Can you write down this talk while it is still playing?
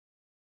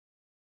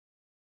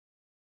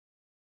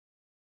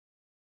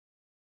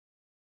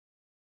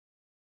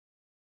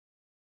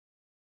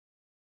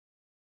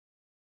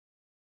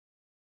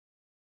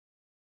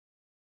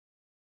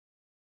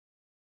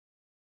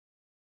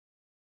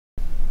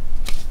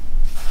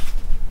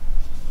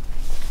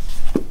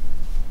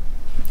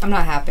I'm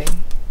not happy.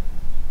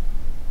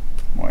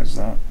 Why is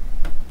that?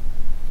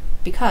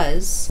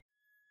 Because...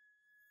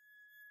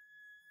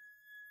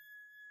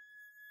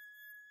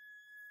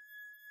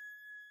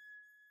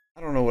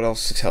 I don't know what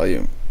else to tell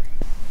you.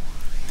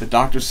 The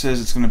doctor says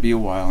it's going to be a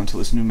while until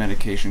this new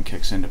medication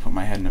kicks in to put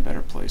my head in a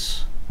better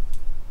place.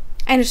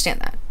 I understand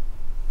that.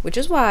 Which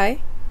is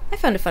why I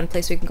found a fun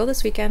place we can go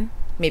this weekend.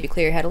 Maybe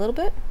clear your head a little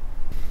bit.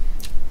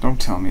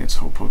 Don't tell me it's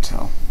Hope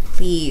Hotel.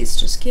 Please,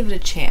 just give it a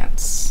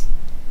chance.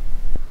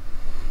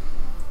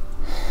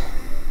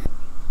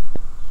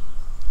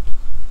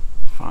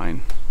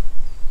 Fine.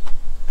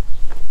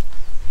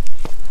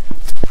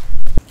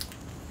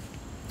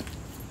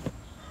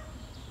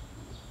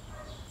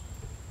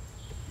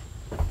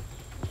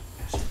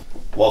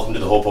 Welcome to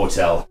the Hope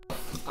Hotel.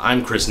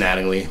 I'm Chris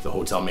Nattingly, the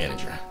hotel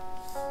manager.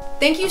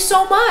 Thank you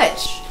so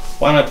much!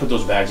 Why don't I put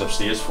those bags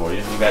upstairs for you?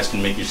 You guys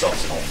can make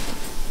yourselves at home.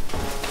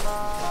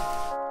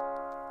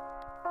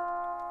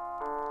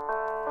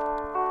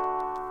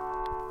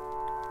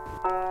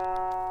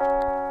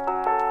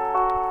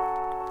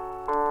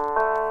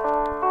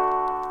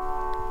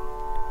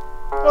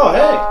 Oh,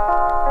 hey!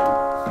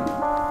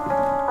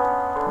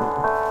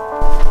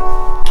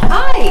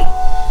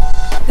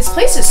 Hi! This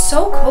place is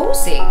so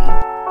cozy.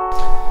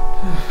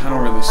 I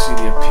don't really see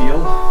the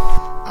appeal.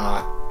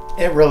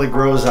 It really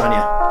grows on you.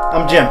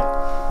 I'm Jim.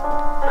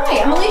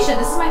 Hi, I'm Alicia.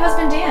 This is my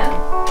husband, Dan.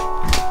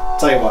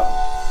 Tell you what,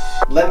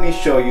 let me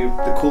show you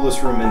the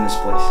coolest room in this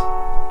place.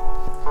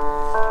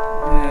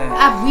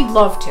 We'd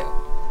love to.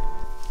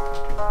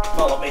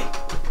 Follow me.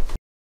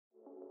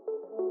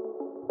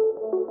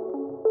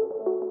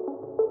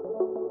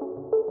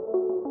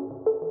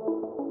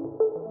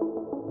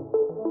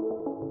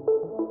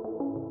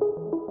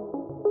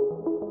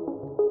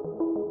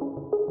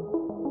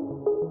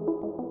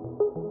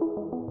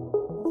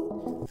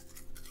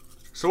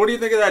 So what do you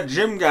think of that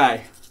Jim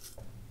guy?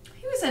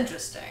 He was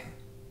interesting.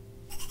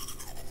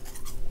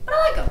 But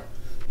I like him.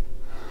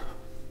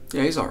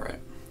 Yeah, he's alright.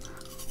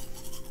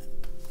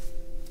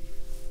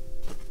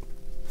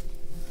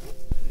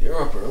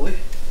 You're up early.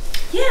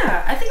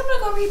 Yeah, I think I'm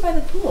gonna go read by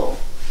the pool.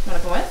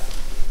 Wanna go with?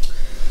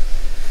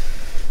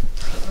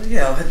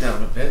 Yeah, I'll head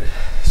down a bit.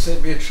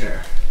 Save me a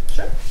chair.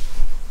 Sure.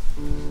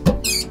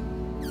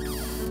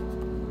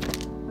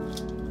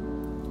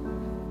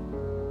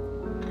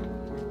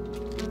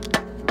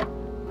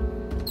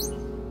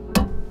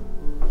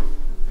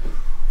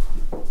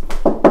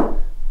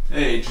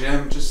 Hey,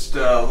 Jim, just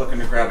looking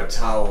to grab a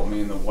towel.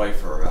 Me and the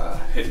wife are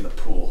hitting the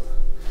pool.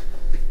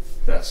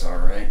 If that's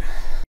alright.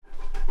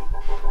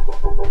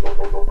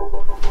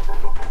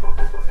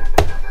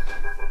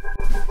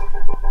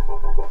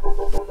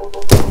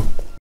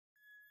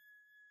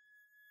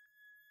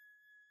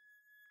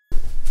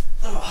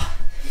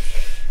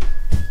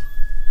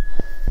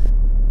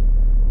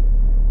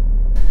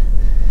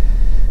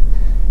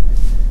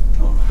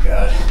 Oh my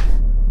God.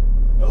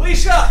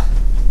 Alicia!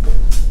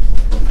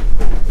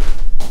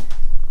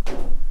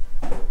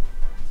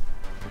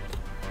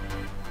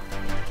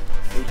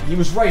 He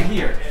was right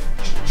here.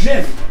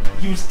 Jim,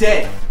 he was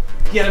dead.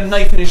 He had a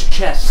knife in his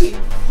chest. Wait,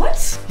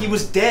 what? He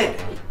was dead.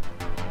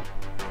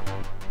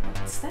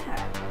 What's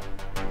that?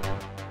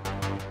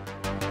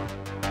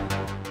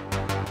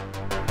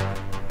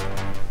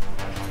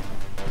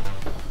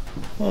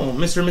 Oh,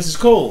 Mr. and Mrs.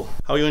 Cole,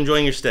 how are you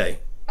enjoying your stay?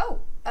 Oh,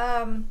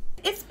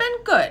 it's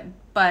been good,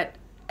 but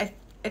I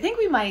think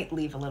we might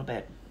leave a little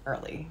bit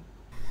early.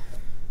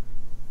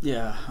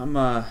 Yeah,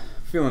 I'm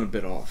feeling a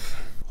bit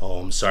off. Oh,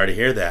 I'm sorry to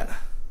hear that.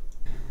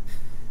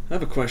 I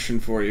have a question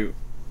for you.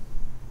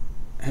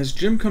 Has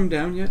Jim come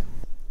down yet?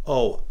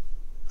 Oh,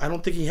 I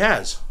don't think he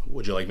has.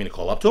 Would you like me to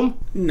call up to him?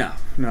 No,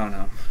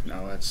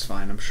 that's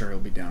fine. I'm sure he'll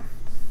be down.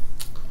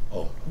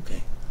 Oh,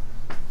 okay.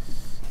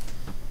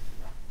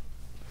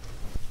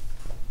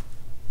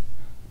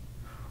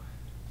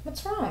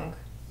 What's wrong?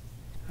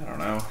 I don't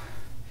know.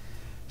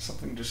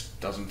 Something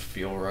just doesn't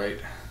feel right.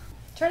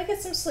 Try to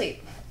get some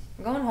sleep.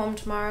 I'm going home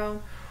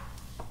tomorrow.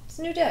 It's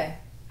a new day.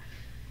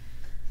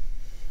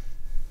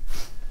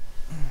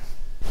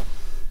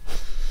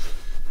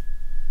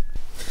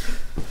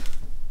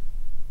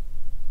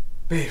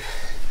 Babe,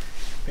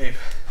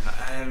 I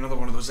had another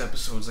one of those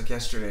episodes like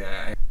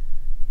yesterday.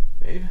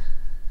 Babe,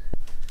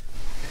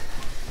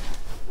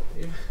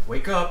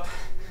 wake up.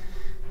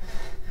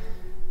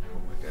 Oh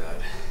my God.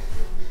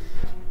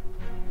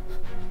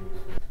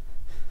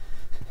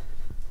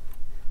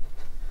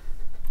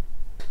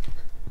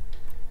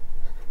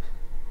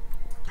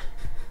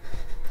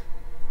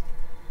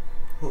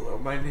 Hello,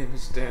 my name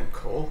is Dan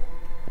Cole.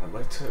 I'd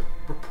like to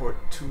report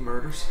 2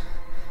 murders.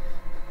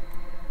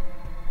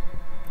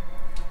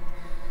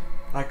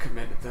 I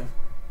committed them.